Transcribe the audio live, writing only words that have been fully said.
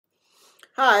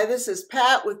Hi, this is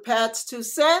Pat with Pat's 2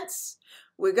 Cents.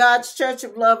 We're God's Church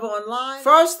of Love Online.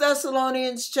 1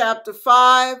 Thessalonians chapter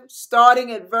 5,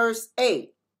 starting at verse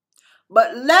 8.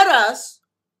 But let us,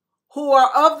 who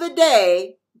are of the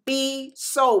day, be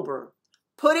sober,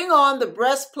 putting on the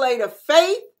breastplate of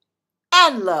faith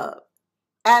and love,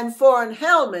 and for an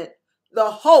helmet, the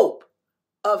hope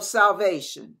of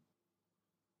salvation.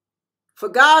 For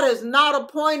God has not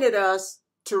appointed us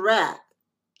to wrath,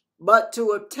 but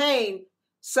to obtain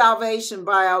salvation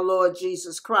by our Lord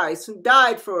Jesus Christ, who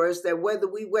died for us, that whether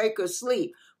we wake or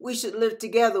sleep, we should live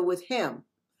together with him.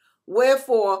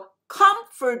 Wherefore,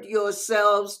 comfort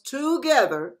yourselves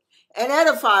together and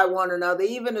edify one another,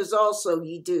 even as also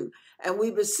ye do. And we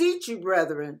beseech you,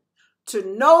 brethren,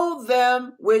 to know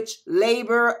them which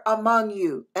labor among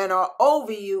you and are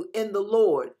over you in the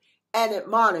Lord, and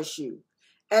admonish you,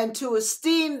 and to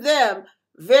esteem them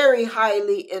very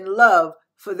highly in love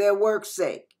for their work's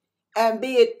sake, and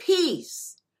be at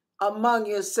peace among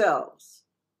yourselves.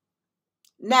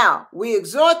 Now, we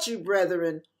exhort you,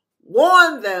 brethren,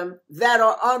 warn them that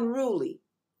are unruly,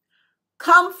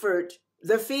 comfort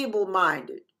the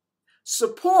feeble-minded,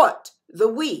 support the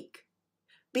weak,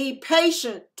 be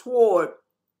patient toward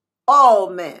all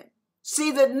men. See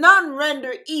that none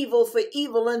render evil for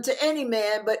evil unto any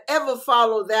man, but ever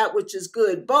follow that which is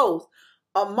good, both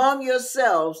among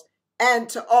yourselves and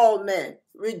to all men.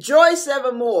 Rejoice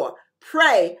evermore,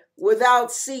 pray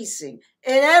without ceasing.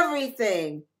 In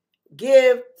everything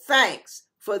give thanks,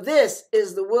 for this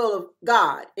is the will of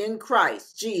God in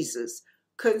Christ Jesus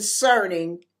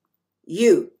concerning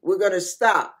you. We're going to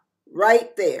stop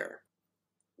right there.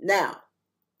 Now,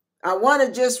 I want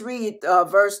to just read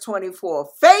verse 24.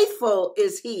 Faithful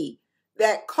is he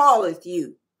that calleth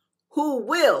you, who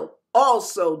will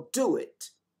also do it.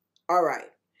 All right.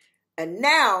 And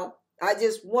now I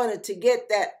just wanted to get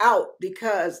that out,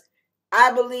 because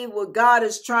I believe what God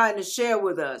is trying to share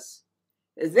with us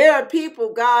is there are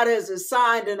people God has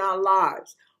assigned in our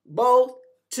lives, both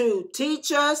to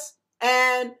teach us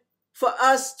and for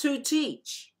us to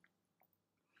teach.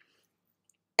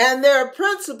 And there are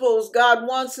principles God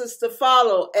wants us to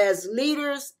follow as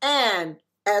leaders and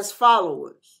as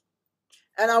followers.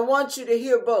 And I want you to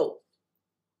hear both.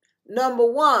 Number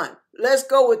one, let's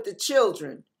go with the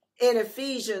children in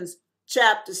Ephesians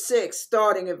chapter 6,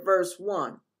 starting at verse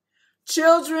 1.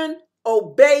 Children,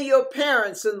 obey your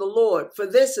parents in the Lord, for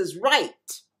this is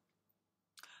right.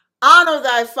 Honor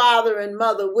thy father and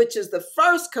mother, which is the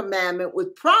first commandment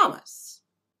with promise,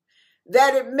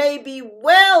 that it may be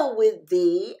well with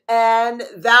thee, and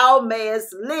thou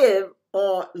mayest live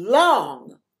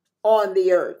long on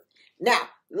the earth. Now,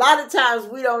 a lot of times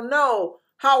we don't know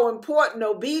how important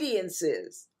obedience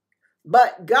is,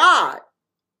 but God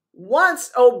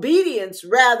wants obedience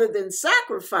rather than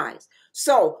sacrifice.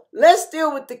 So let's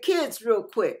deal with the kids real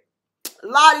quick. A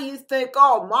lot of you think,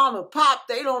 oh, mom and pop,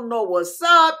 they don't know what's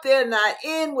up. They're not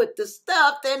in with the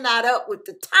stuff. They're not up with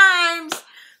the times.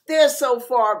 They're so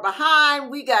far behind.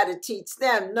 We got to teach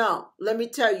them. No, let me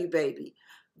tell you, baby,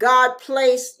 God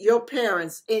placed your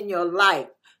parents in your life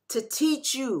to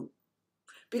teach you,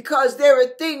 because there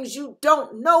are things you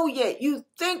don't know yet. You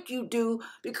think you do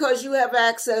because you have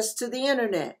access to the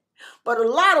internet. But a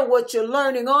lot of what you're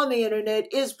learning on the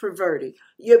internet is perverted.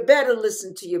 You better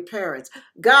listen to your parents.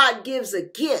 God gives a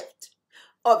gift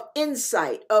of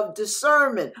insight, of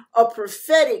discernment, a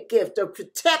prophetic gift of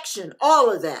protection,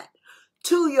 all of that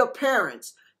to your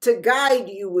parents to guide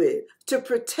you with, to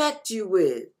protect you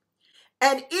with.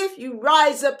 And if you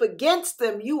rise up against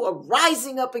them, you are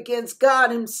rising up against God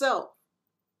himself.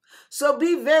 So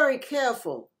be very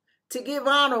careful to give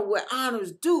honor where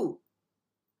honor's due,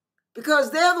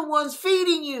 because they're the ones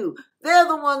feeding you. They're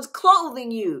the ones clothing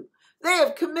you. They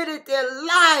have committed their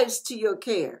lives to your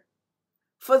care.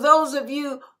 For those of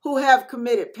you who have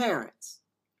committed parents,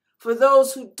 for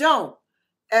those who don't,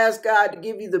 ask God to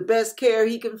give you the best care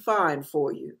he can find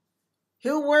for you.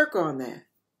 He'll work on that.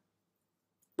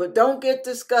 But don't get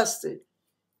disgusted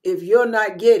if you're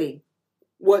not getting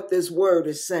what this word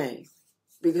is saying,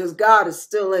 because God is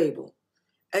still able.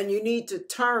 And you need to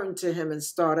turn to him and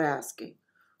start asking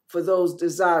for those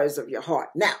desires of your heart.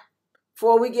 Now,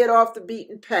 before we get off the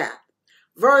beaten path,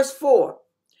 verse 4,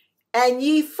 and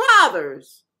ye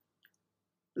fathers,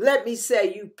 let me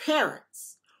say, you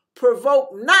parents, provoke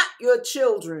not your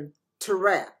children to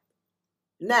wrath.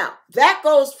 Now, that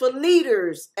goes for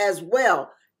leaders as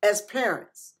well as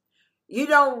parents. You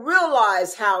don't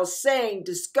realize how saying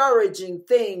discouraging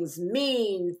things,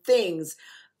 mean things,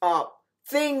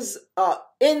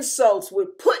 insults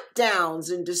with put downs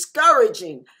and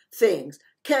discouraging things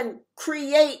can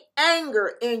create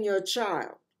anger in your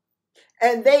child.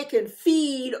 And they can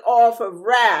feed off of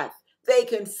wrath. They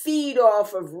can feed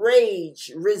off of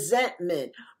rage,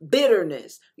 resentment,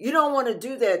 bitterness. You don't want to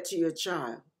do that to your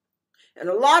child. And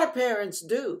a lot of parents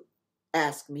do.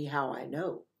 Ask me how I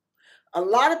know. A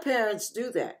lot of parents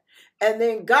do that. And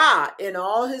then God, in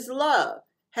all his love,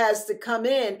 has to come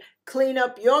in, clean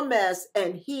up your mess,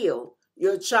 and heal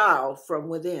your child from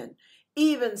within.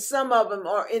 Even some of them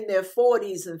are in their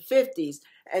 40s and 50s,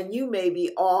 and you may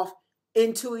be off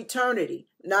into eternity,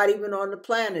 not even on the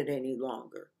planet any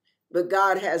longer. But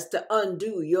God has to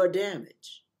undo your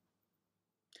damage.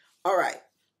 All right.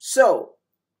 So,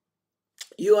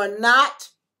 you are not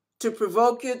to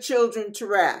provoke your children to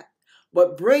wrath,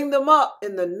 but bring them up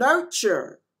in the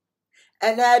nurture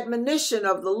and admonition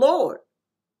of the Lord.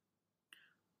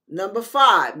 Number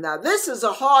 5. Now, this is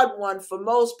a hard one for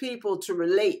most people to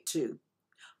relate to,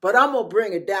 but I'm going to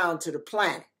bring it down to the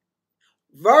planet.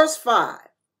 Verse 5.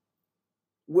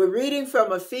 We're reading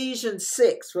from Ephesians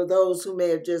 6 for those who may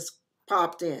have just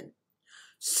popped in.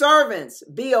 Servants,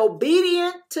 be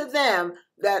obedient to them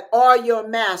that are your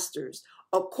masters,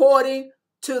 according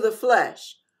to the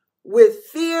flesh, with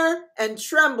fear and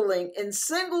trembling in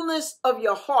singleness of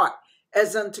your heart,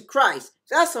 as unto Christ.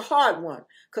 That's a hard one,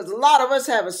 because a lot of us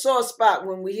have a sore spot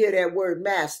when we hear that word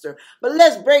master. But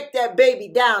let's break that baby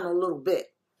down a little bit.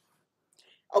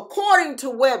 According to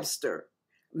Webster,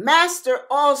 master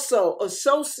also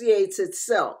associates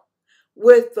itself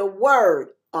with the word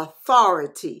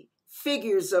authority,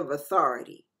 figures of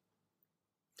authority,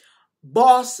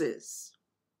 bosses,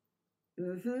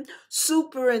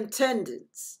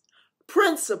 superintendents,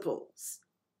 principals,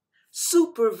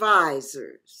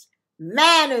 supervisors,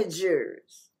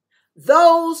 managers,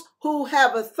 those who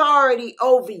have authority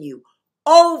over you,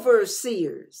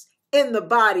 overseers in the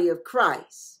body of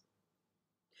Christ,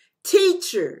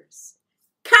 teachers,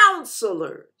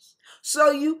 counselors. So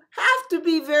you have to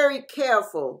be very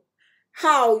careful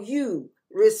how you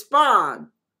respond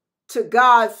to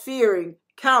God-fearing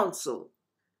counsel,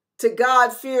 to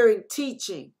God-fearing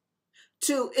teaching,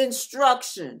 to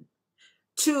instruction,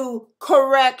 to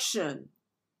correction.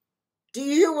 Do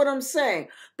you hear what I'm saying?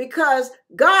 Because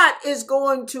God is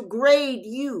going to grade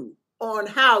you on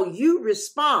how you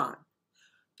respond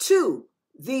to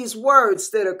these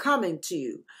words that are coming to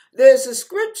you. There's a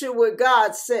scripture where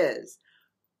God says,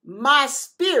 my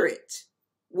spirit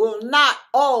will not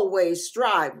always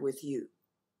strive with you.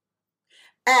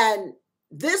 And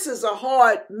this is a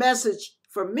hard message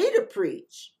for me to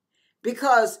preach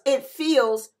because it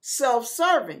feels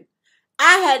self-serving.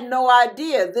 I had no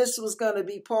idea this was going to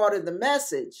be part of the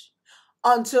message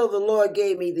until the Lord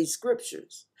gave me these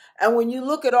scriptures. And when you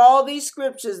look at all these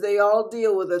scriptures, they all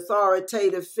deal with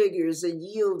authoritative figures and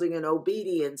yielding and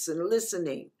obedience and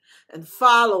listening and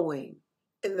following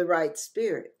in the right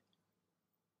spirit.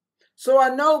 So I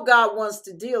know God wants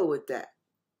to deal with that.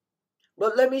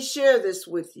 But let me share this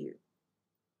with you.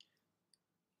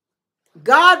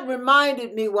 God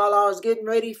reminded me while I was getting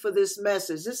ready for this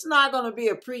message, it's not going to be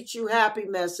a preach you happy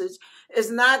message. It's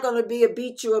not going to be a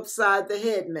beat you upside the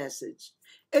head message.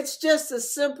 It's just a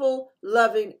simple,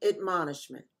 loving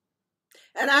admonishment.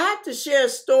 And I have to share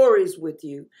stories with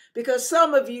you because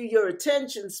some of you, your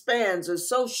attention spans are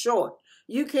so short.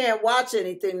 You can't watch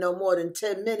anything no more than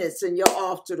 10 minutes and you're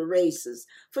off to the races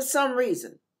for some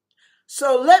reason.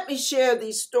 So let me share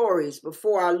these stories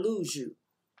before I lose you.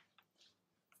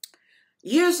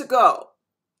 Years ago,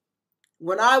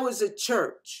 when I was at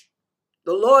church,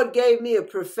 the Lord gave me a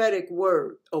prophetic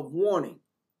word of warning.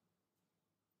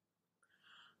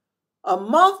 A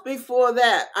month before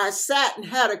that, I sat and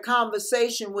had a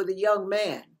conversation with a young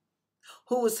man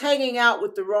who was hanging out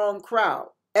with the wrong crowd.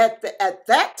 At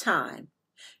that time,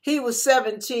 he was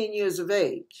 17 years of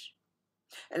age.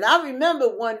 And I remember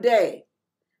one day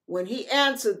when he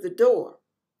answered the door,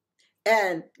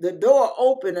 and the door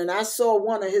opened and I saw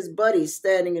one of his buddies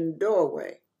standing in the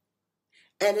doorway.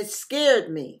 And it scared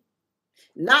me.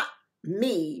 Not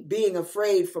me being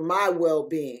afraid for my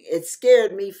well-being. It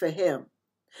scared me for him.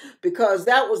 Because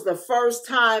that was the first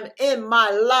time in my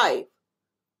life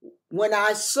when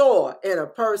I saw in a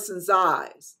person's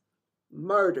eyes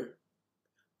murder.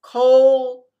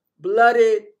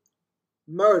 Cold-blooded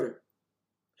murder.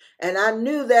 And I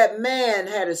knew that man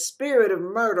had a spirit of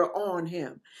murder on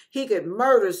him. He could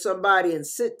murder somebody and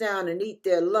sit down and eat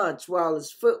their lunch while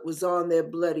his foot was on their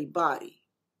bloody body.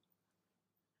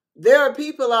 There are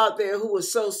people out there who are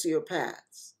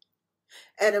sociopaths.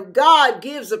 And if God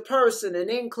gives a person an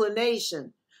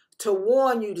inclination to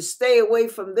warn you to stay away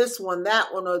from this one,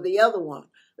 that one, or the other one,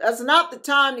 that's not the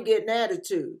time to get an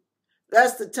attitude.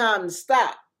 That's the time to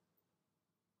stop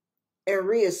and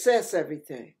reassess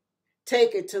everything.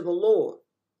 take it to the Lord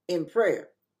in prayer.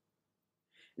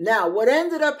 Now, what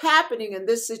ended up happening in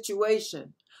this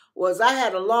situation was I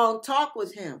had a long talk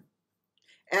with him,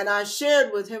 and I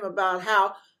shared with him about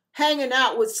how hanging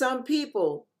out with some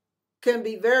people can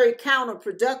be very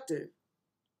counterproductive,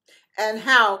 and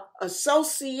how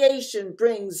association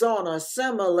brings on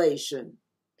assimilation,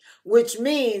 which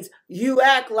means you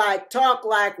act like, talk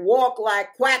like, walk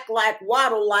like, quack like,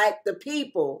 waddle like the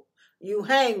people you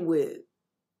hang with.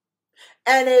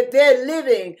 And if they're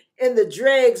living in the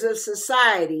dregs of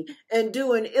society and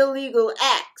doing illegal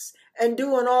acts and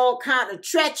doing all kind of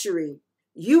treachery,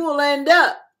 you will end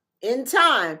up in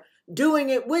time doing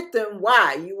it with them.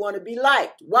 Why? You want to be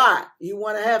liked. Why? You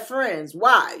want to have friends.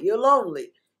 Why? You're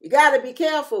lonely. You got to be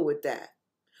careful with that.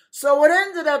 So what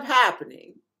ended up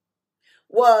happening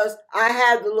was I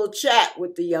had the little chat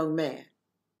with the young man.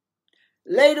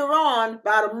 Later on,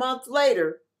 about a month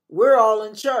later, we're all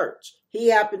in church. He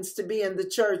happens to be in the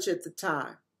church at the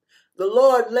time. The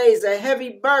Lord lays a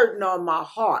heavy burden on my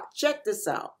heart. Check this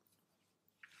out.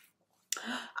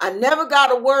 I never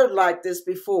got a word like this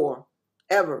before,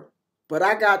 ever. But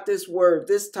I got this word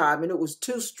this time, and it was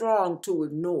too strong to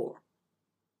ignore.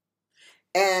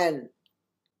 And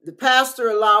the pastor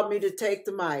allowed me to take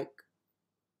the mic.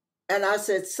 And I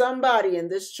said, somebody in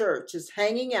this church is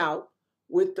hanging out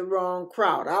with the wrong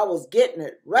crowd. I was getting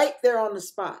it right there on the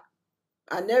spot.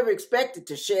 I never expected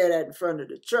to share that in front of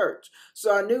the church.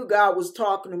 So I knew God was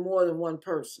talking to more than one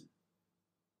person.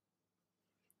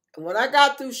 And when I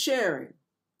got through sharing,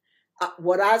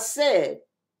 what I said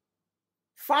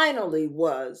finally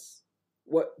was,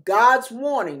 what God's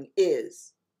warning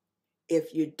is,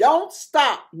 if you don't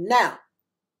stop now,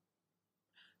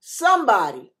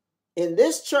 somebody in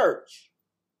this church,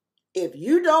 if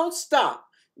you don't stop,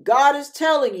 God is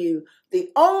telling you the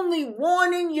only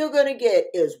warning you're going to get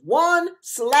is one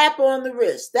slap on the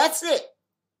wrist. That's it.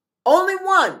 Only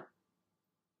one.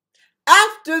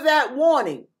 After that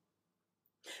warning,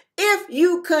 if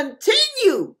you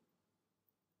continue,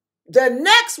 the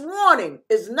next warning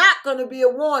is not going to be a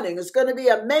warning. It's going to be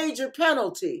a major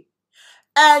penalty.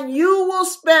 And you will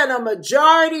spend a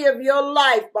majority of your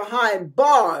life behind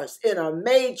bars in a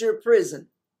major prison.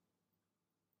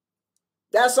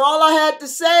 That's all I had to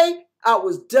say. I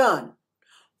was done.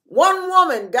 One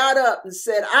woman got up and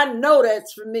said, I know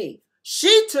that's for me.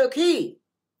 She took heed.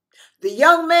 The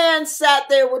young man sat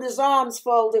there with his arms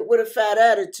folded with a fat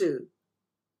attitude.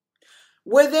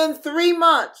 Within 3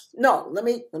 months, no, let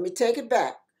me take it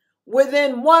back.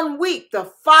 Within 1 week, the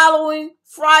following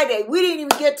Friday, we didn't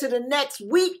even get to the next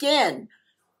weekend.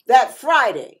 That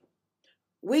Friday,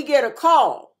 we get a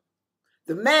call.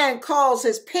 The man calls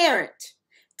his parent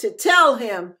to tell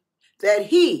him that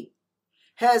he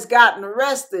has gotten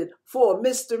arrested for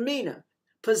misdemeanor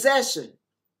possession.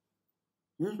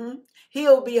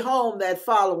 He'll be home that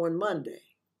following Monday.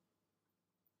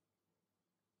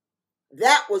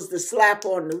 That was the slap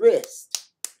on the wrist.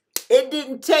 It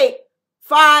didn't take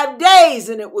 5 days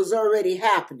and it was already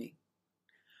happening.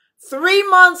 3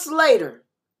 months later,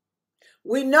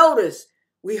 we noticed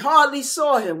we hardly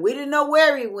saw him. We didn't know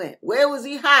where he went. Where was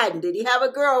he hiding? Did he have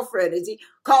a girlfriend? Is he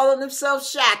calling himself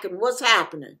shacking? What's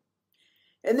happening?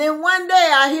 And then one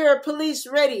day I hear a police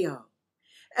radio.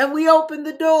 And we open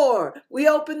the door. We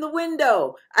open the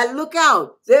window. I look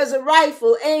out. There's a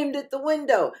rifle aimed at the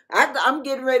window. I'm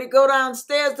getting ready to go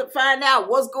downstairs to find out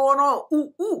what's going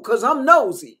on. Because I'm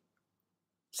nosy.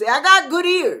 See, I got good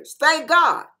ears. Thank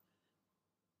God.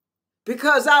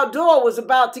 Because our door was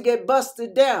about to get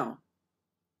busted down.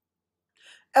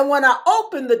 And when I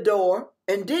opened the door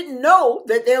and didn't know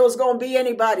that there was going to be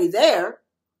anybody there,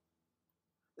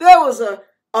 there was a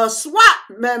SWAT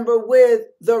member with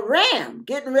the ram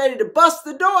getting ready to bust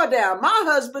the door down. My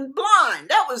husband blind.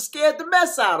 That was scared the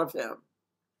mess out of him.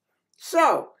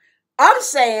 So I'm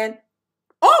saying,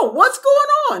 oh, what's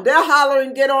going on? They're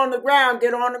hollering, get on the ground,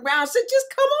 get on the ground. I said,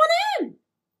 just come on in.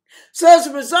 So as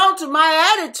a result of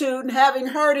my attitude and having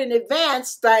heard in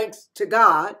advance, thanks to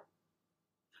God,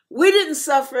 we didn't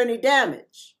suffer any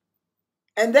damage.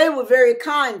 And they were very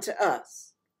kind to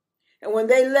us. And when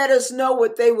they let us know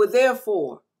what they were there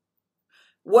for,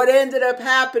 what ended up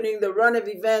happening, the run of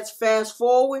events, fast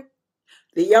forward,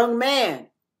 the young man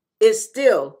is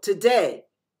still today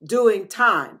doing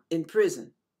time in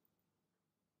prison.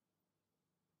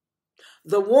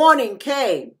 The warning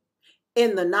came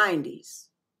in the 90s.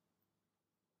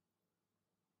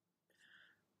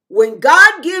 When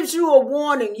God gives you a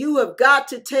warning, you have got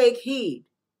to take heed.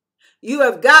 You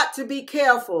have got to be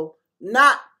careful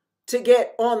not to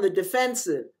get on the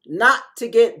defensive, not to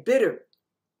get bitter,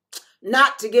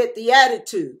 not to get the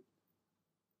attitude,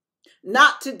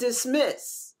 not to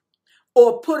dismiss,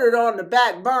 or put it on the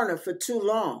back burner for too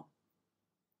long.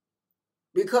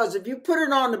 Because if you put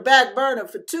it on the back burner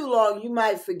for too long, you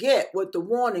might forget what the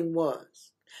warning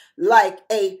was. Like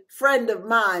a friend of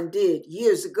mine did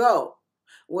years ago,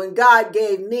 when God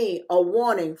gave me a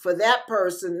warning for that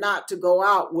person not to go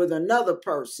out with another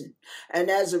person. And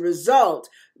as a result,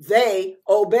 they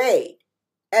obeyed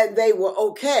and they were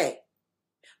okay.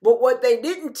 But what they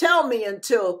didn't tell me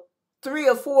until 3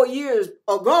 or 4 years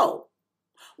ago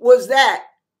was that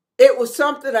it was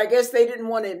something I guess they didn't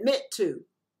want to admit to.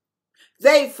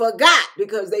 They forgot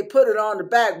because they put it on the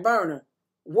back burner,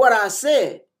 what I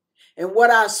said. And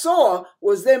what I saw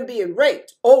was them being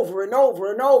raped over and over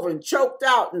and over and choked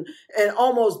out and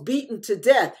almost beaten to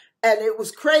death. And it was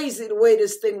crazy the way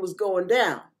this thing was going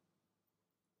down.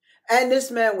 And this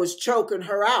man was choking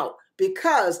her out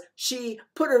because she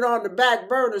put it on the back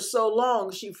burner so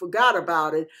long she forgot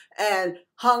about it and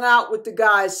hung out with the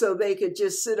guys so they could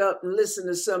just sit up and listen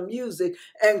to some music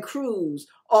and cruise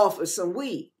off of some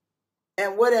weed.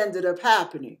 And what ended up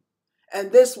happening?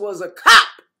 And this was a cop.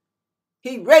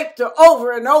 He raped her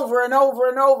over and over and over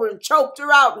and over and choked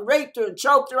her out and raped her and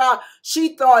choked her out.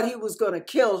 She thought he was going to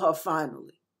kill her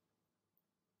finally.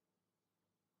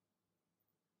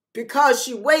 Because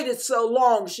she waited so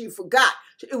long, she forgot.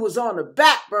 It was on the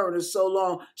back burner so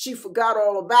long, she forgot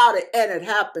all about it, and it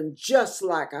happened just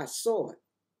like I saw it.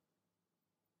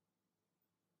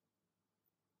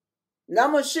 Now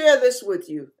I'm going to share this with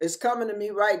you. It's coming to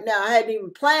me right now. I hadn't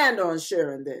even planned on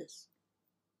sharing this.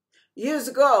 Years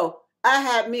ago, I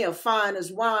had me a fine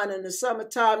as wine in the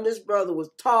summertime. This brother was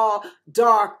tall,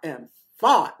 dark, and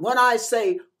fine. When I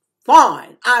say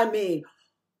fine, I mean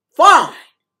fine.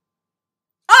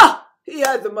 Oh, he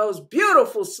had the most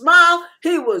beautiful smile.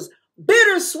 He was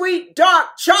bittersweet,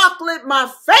 dark chocolate,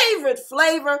 my favorite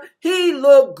flavor. He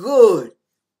looked good.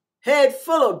 Head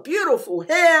full of beautiful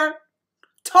hair,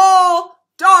 tall,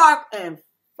 dark, and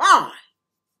fine.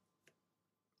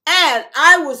 And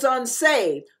I was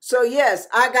unsaved. So yes,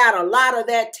 I got a lot of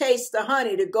that taste of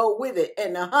honey to go with it.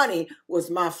 And the honey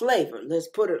was my flavor. Let's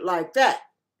put it like that.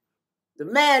 The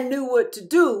man knew what to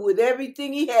do with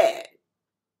everything he had.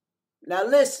 Now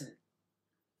listen,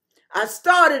 I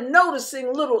started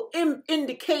noticing little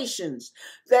indications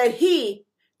that he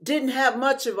didn't have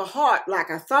much of a heart like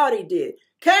I thought he did.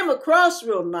 Came across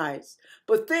real nice,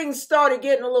 but things started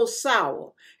getting a little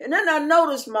sour. And then I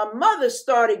noticed my mother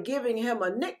started giving him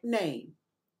a nickname.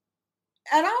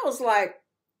 And I was like,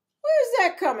 where's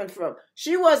that coming from?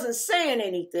 She wasn't saying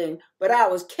anything, but I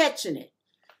was catching it.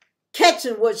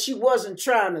 Catching what she wasn't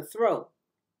trying to throw.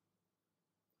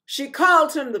 She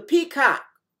called him the peacock.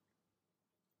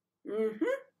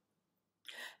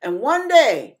 And one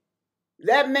day,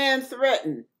 that man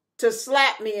threatened to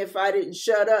slap me if I didn't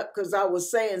shut up because I was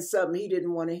saying something he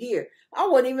didn't want to hear. I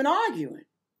wasn't even arguing.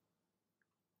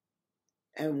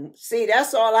 And see,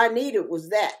 that's all I needed was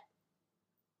that.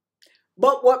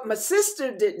 But what my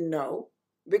sister didn't know,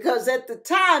 because at the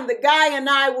time, the guy and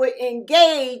I were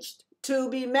engaged to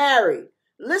be married.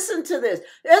 Listen to this.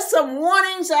 There's some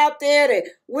warnings out there that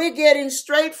we're getting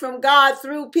straight from God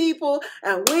through people,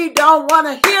 and we don't want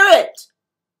to hear it.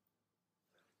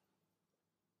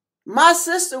 My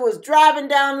sister was driving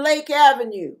down Lake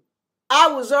Avenue.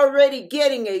 I was already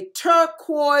getting a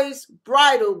turquoise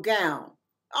bridal gown.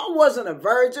 I wasn't a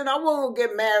virgin. I wasn't going to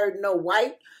get married no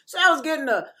white. So I was getting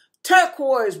a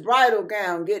turquoise bridal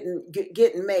gown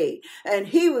getting made. And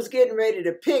he was getting ready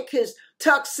to pick his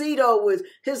tuxedo with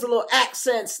his little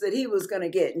accents that he was going to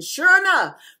get. And sure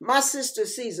enough, my sister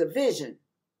sees a vision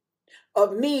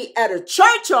of me at a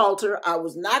church altar. I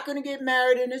was not going to get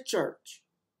married in a church.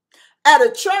 At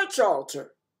a church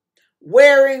altar,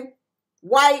 wearing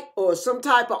white or some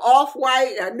type of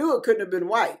off-white. I knew it couldn't have been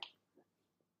white.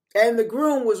 And the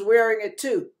groom was wearing it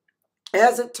too.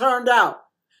 As it turned out,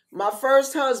 my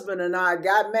first husband and I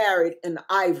got married in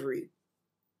ivory.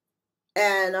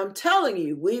 And I'm telling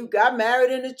you, we got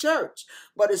married in the church.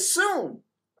 But as soon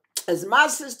as my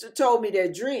sister told me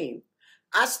that dream,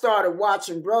 I started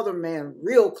watching Brother Man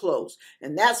real close.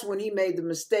 And that's when he made the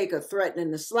mistake of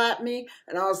threatening to slap me.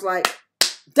 And I was like,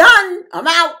 done. I'm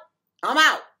out. I'm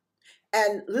out.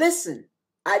 And listen,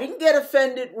 I didn't get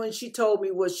offended when she told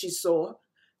me what she saw.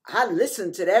 I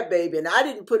listened to that baby, and I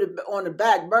didn't put it on the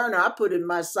back burner. I put it in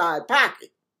my side pocket.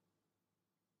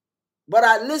 But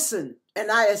I listened,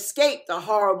 and I escaped a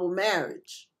horrible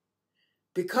marriage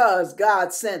because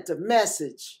God sent a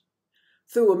message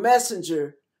through a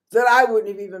messenger that I wouldn't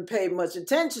have even paid much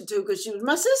attention to because she was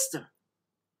my sister.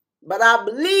 But I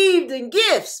believed in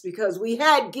gifts because we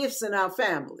had gifts in our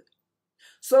family.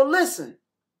 So listen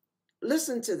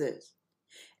to this.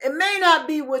 It may not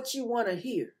be what you want to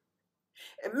hear,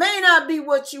 It may not be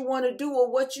what you want to do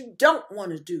or what you don't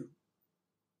want to do,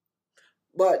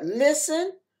 but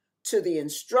listen to the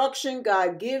instruction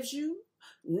God gives you.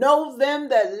 Know them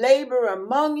that labor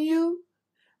among you.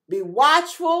 Be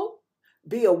watchful.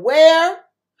 Be aware.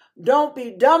 Don't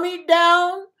be dummied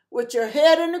down with your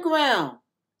head in the ground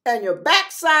and your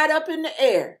backside up in the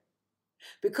air.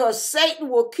 Because Satan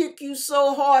will kick you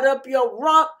so hard up your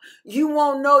rump, you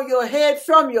won't know your head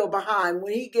from your behind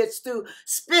when he gets through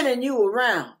spinning you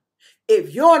around.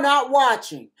 If you're not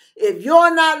watching, if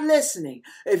you're not listening,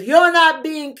 if you're not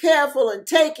being careful and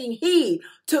taking heed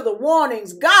to the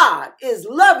warnings God is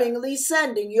lovingly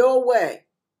sending your way,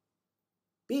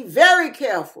 be very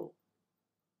careful.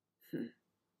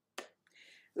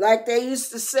 Like they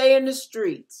used to say in the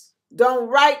streets, don't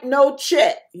write no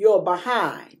check you're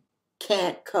behind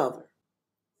can't cover.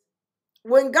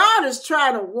 When God is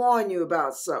trying to warn you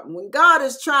about something, when God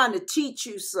is trying to teach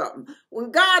you something,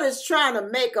 when God is trying to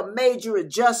make a major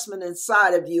adjustment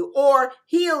inside of you or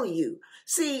heal you.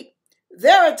 See,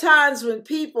 there are times when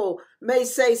people may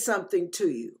say something to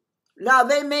you. Now,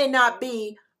 they may not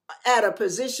be at a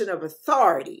position of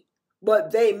authority,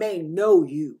 but they may know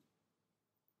you.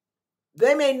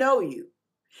 They may know you.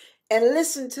 And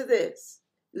listen to this.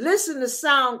 Listen to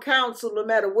sound counsel no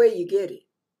matter where you get it.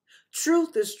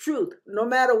 Truth is truth, no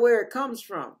matter where it comes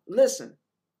from. Listen,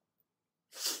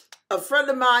 a friend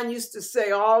of mine used to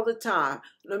say all the time,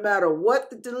 no matter what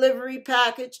the delivery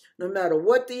package, no matter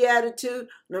what the attitude,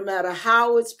 no matter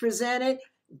how it's presented,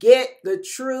 get the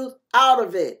truth out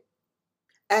of it.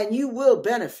 And you will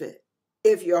benefit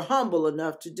if you're humble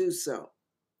enough to do so.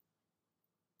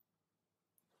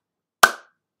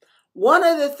 One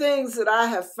of the things that I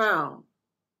have found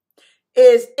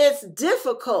is it's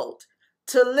difficult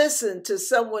to listen to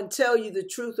someone tell you the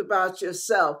truth about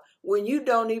yourself when you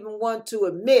don't even want to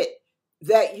admit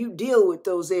that you deal with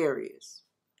those areas.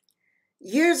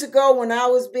 Years ago, when I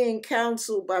was being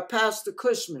counseled by Pastor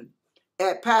Cushman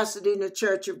at Pasadena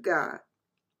Church of God,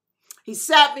 he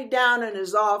sat me down in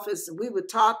his office and we were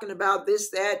talking about this,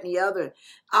 that, and the other.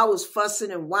 I was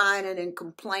fussing and whining and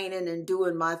complaining and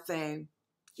doing my thing.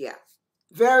 Yeah,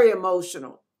 very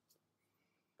emotional.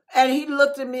 And he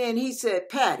looked at me and he said,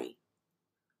 Patty,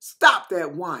 stop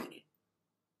that whining.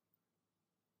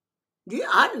 Yeah,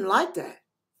 I didn't like that.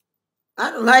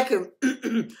 I didn't like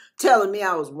him telling me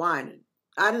I was whining.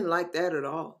 I didn't like that at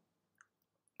all.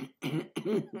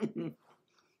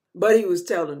 But he was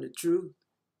telling the truth.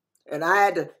 And I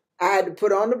had to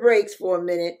put on the brakes for a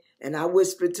minute and I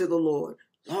whispered to the Lord,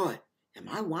 Lord, am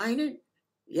I whining?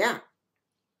 Yeah.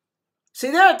 See,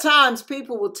 there are times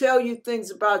people will tell you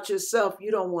things about yourself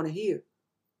you don't want to hear.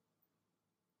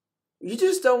 You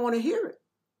just don't want to hear it.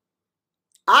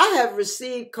 I have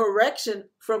received correction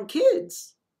from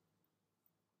kids.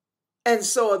 And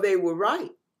so they were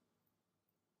right.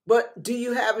 But do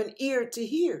you have an ear to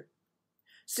hear?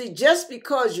 See, just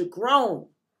because you're grown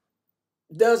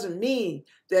doesn't mean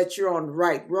that you're on the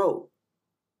right road.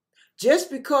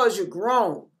 Just because you're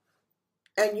grown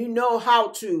and you know how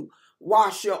to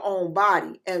wash your own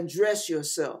body and dress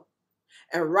yourself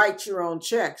and write your own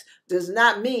checks does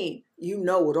not mean you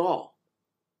know it all.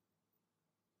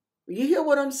 You hear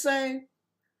what I'm saying?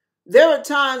 There are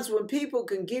times when people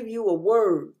can give you a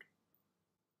word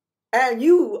and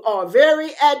you are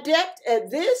very adept at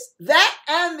this, that,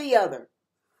 and the other.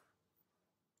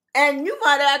 And you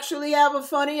might actually have a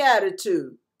funny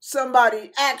attitude.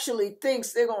 Somebody actually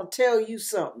thinks they're going to tell you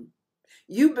something.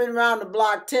 You've been around the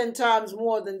block 10 times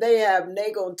more than they have, and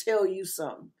they're going to tell you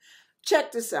something.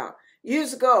 Check this out.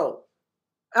 Years ago,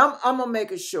 I'm going to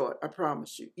make it short, I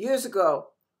promise you. Years ago,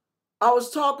 I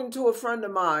was talking to a friend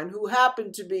of mine who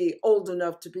happened to be old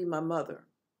enough to be my mother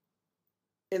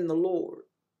in the Lord.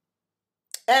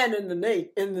 And in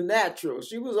the natural.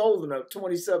 She was old enough,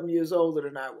 27 years older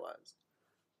than I was.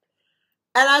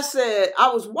 And I said,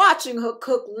 I was watching her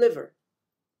cook liver.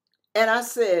 And I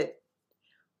said,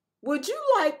 would you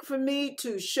like for me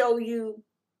to show you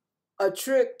a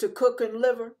trick to cooking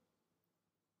liver?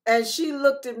 And she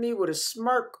looked at me with a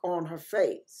smirk on her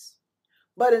face.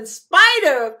 But in spite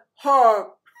of her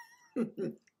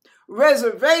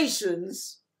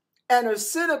reservations and her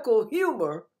cynical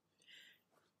humor,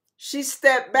 she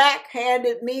stepped back,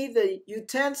 handed me the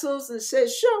utensils and said,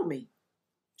 show me.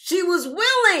 She was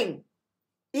willing.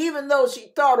 Even though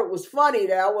she thought it was funny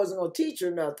that I wasn't going to teach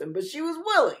her nothing, but she was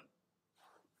willing.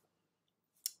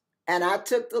 And I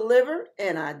took the liver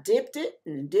and I dipped it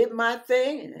and did my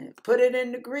thing and put it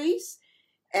in the grease.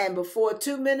 And before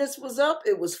 2 minutes was up,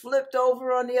 it was flipped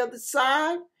over on the other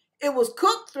side. It was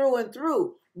cooked through and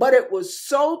through, but it was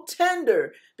so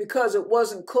tender because it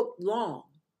wasn't cooked long.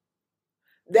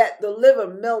 that the liver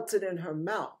melted in her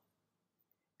mouth.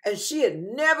 And she had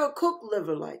never cooked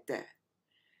liver like that.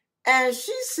 And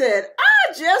she said,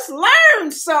 I just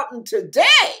learned something today.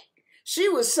 She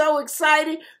was so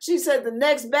excited. She said the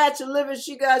next batch of liver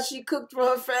she got, she cooked for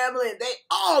her family, and they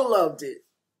all loved it.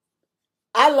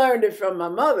 I learned it from my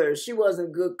mother. She wasn't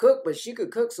a good cook, but she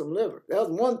could cook some liver. That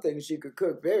was one thing she could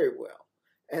cook very well.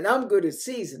 And I'm good at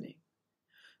seasoning.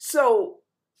 So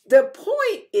the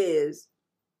point is,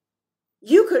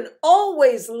 you can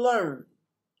always learn.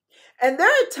 And there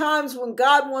are times when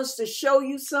God wants to show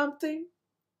you something.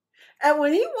 And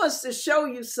when he wants to show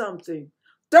you something,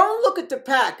 don't look at the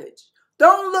package.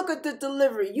 Don't look at the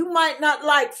delivery. You might not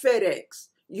like FedEx.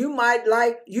 You might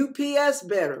like UPS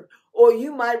better. Or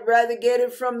you might rather get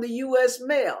it from the U.S.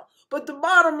 mail. But the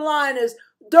bottom line is,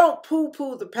 don't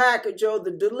poo-poo the package or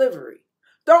the delivery.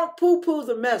 Don't poo-poo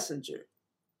the messenger.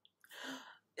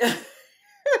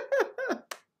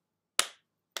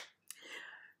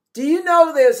 Do you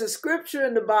know there's a scripture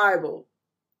in the Bible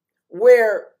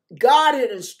where God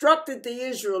had instructed the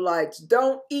Israelites,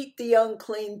 don't eat the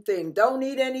unclean thing. Don't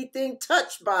eat anything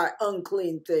touched by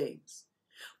unclean things.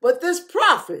 But this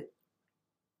prophet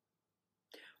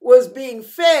was being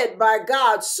fed by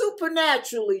God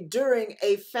supernaturally during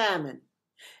a famine.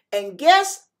 And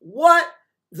guess what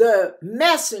the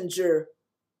messenger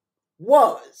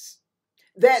was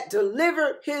that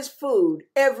delivered his food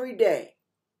every day?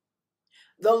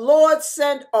 The Lord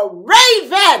sent a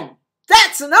raven.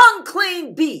 That's an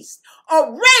unclean beast.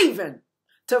 A raven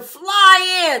to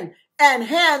fly in and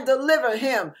hand deliver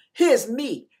him his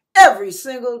meat every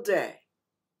single day.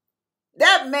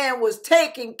 That man was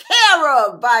taken care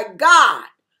of by God.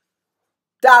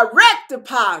 Direct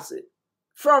deposit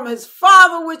from his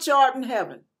Father which art in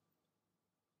heaven.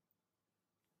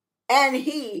 And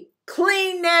he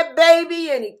cleaned that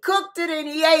baby and he cooked it and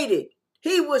he ate it.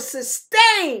 He was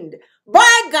sustained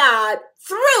by God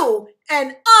through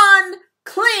an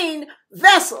unclean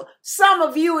vessel. Some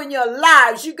of you in your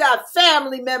lives, you got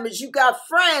family members, you got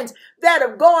friends that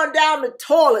have gone down the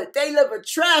toilet. They live a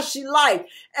trashy life.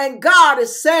 And God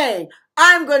is saying,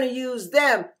 I'm going to use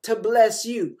them to bless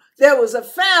you. There was a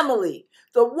family.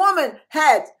 The woman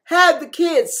had the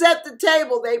kids set the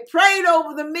table. They prayed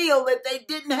over the meal that they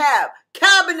didn't have.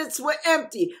 Cabinets were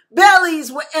empty.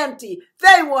 Bellies were empty.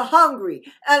 They were hungry.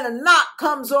 And a knock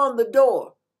comes on the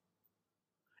door.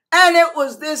 And it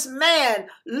was this man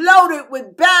loaded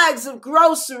with bags of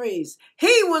groceries.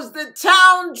 He was the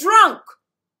town drunk.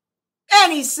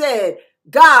 And he said,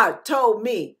 God told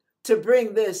me to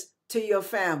bring this to your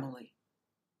family.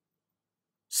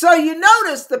 So you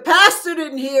notice the pastor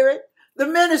didn't hear it. The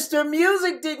minister of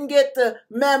music didn't get the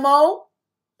memo.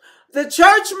 The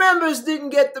church members didn't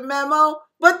get the memo.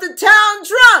 But the town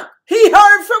drunk, he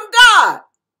heard from God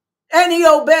and he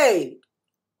obeyed.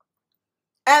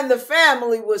 And the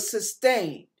family was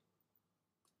sustained.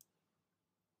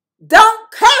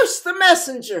 Don't curse the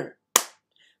messenger.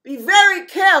 Be very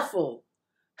careful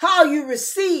how you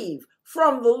receive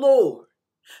from the Lord.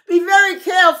 Be very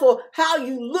careful how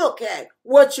you look at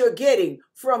what you're getting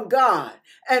from God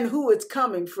and who it's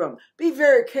coming from. Be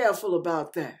very careful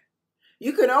about that.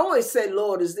 You can always say,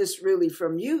 Lord, is this really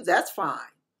from you? That's fine.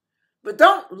 But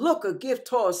don't look a gift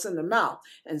horse in the mouth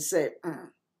and say,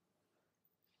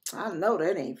 I know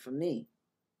that ain't for me.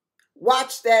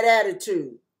 Watch that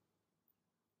attitude.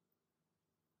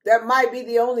 That might be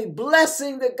the only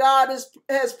blessing that God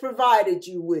has provided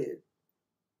you with.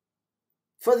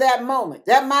 For that moment.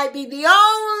 That might be the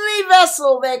only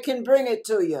vessel that can bring it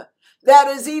to you. That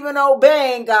is even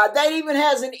obeying God. That even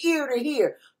has an ear to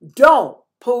hear. Don't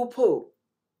poo-poo.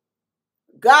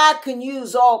 God can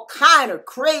use all kind of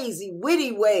crazy,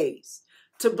 witty ways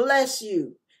to bless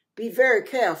you. Be very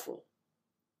careful.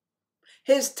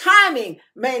 His timing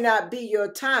may not be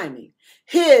your timing.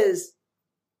 His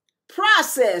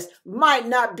process might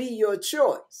not be your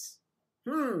choice.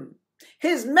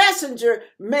 His messenger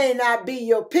may not be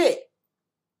your pick.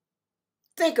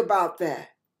 Think about that.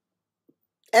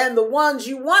 And the ones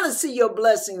you want to see your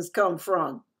blessings come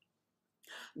from.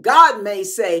 God may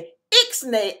say,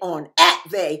 ixnay on at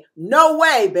they, no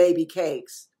way, baby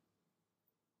cakes.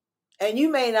 And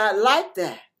you may not like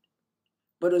that.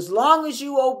 But as long as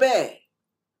you obey,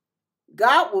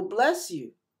 God will bless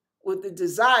you with the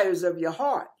desires of your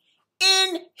heart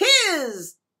in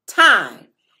his time,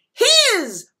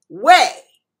 his way,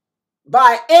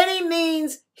 by any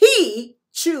means he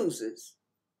chooses.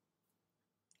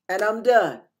 And I'm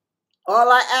done. All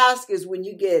I ask is when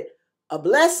you get a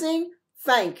blessing,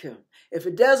 thank him. If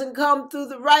it doesn't come through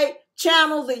the right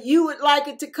channel that you would like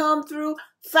it to come through,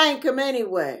 thank him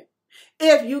anyway.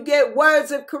 If you get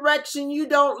words of correction you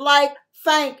don't like,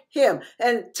 Thank him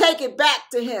and take it back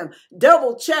to him.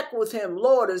 Double check with him.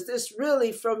 Lord, is this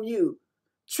really from you?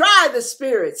 Try the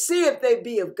spirit. See if they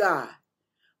be of God.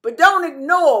 But don't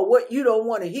ignore what you don't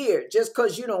want to hear just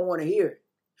because you don't want to hear it.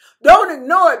 Don't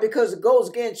ignore it because it goes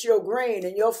against your grain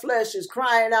and your flesh is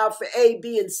crying out for A,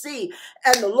 B, and C.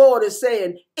 And the Lord is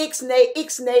saying, ixnay,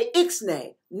 ixnay,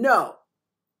 ixnay. No.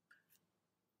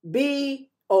 Be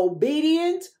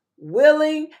obedient,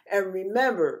 willing, and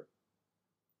remember,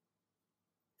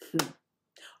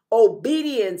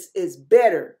 obedience is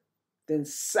better than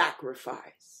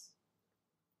sacrifice.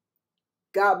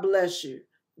 God bless you.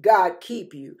 God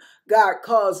keep you. God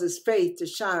cause his faith to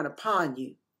shine upon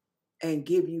you and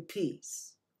give you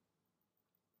peace.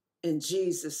 In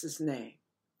Jesus' name.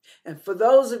 And for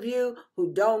those of you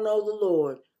who don't know the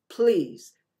Lord,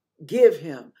 please give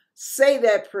him. Say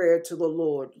that prayer to the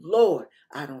Lord. Lord,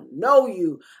 I don't know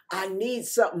you. I need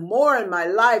something more in my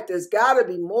life. There's got to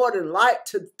be more than life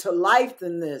to life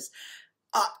than this.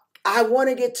 I want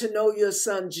to get to know your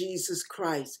son, Jesus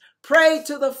Christ. Pray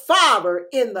to the Father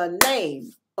in the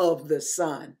name of the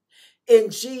Son.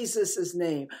 In Jesus'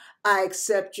 name, I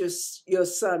accept your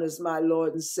son as my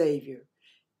Lord and Savior.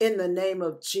 In the name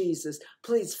of Jesus,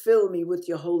 please fill me with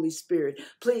your Holy Spirit.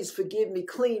 Please forgive me,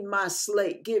 clean my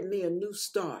slate, give me a new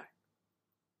start.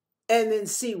 And then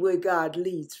see where God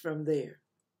leads from there.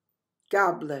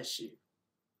 God bless you.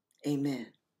 Amen.